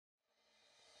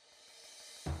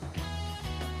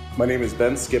My name is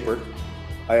Ben Skipper.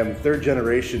 I am third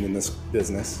generation in this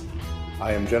business.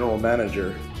 I am general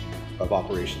manager of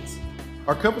operations.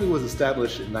 Our company was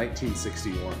established in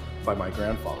 1961 by my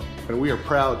grandfather, and we are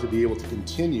proud to be able to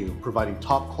continue providing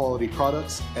top quality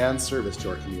products and service to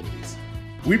our communities.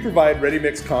 We provide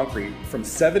ready-mix concrete from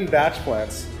 7 batch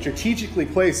plants strategically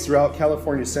placed throughout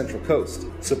California's Central Coast,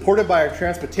 supported by our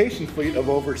transportation fleet of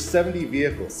over 70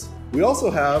 vehicles. We also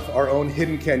have our own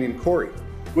Hidden Canyon quarry,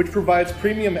 which provides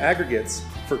premium aggregates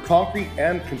for concrete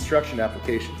and construction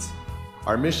applications.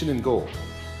 Our mission and goal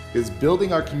is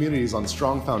building our communities on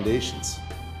strong foundations,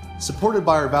 supported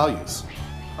by our values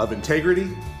of integrity,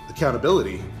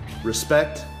 accountability,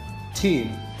 respect,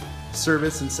 team,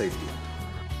 service, and safety.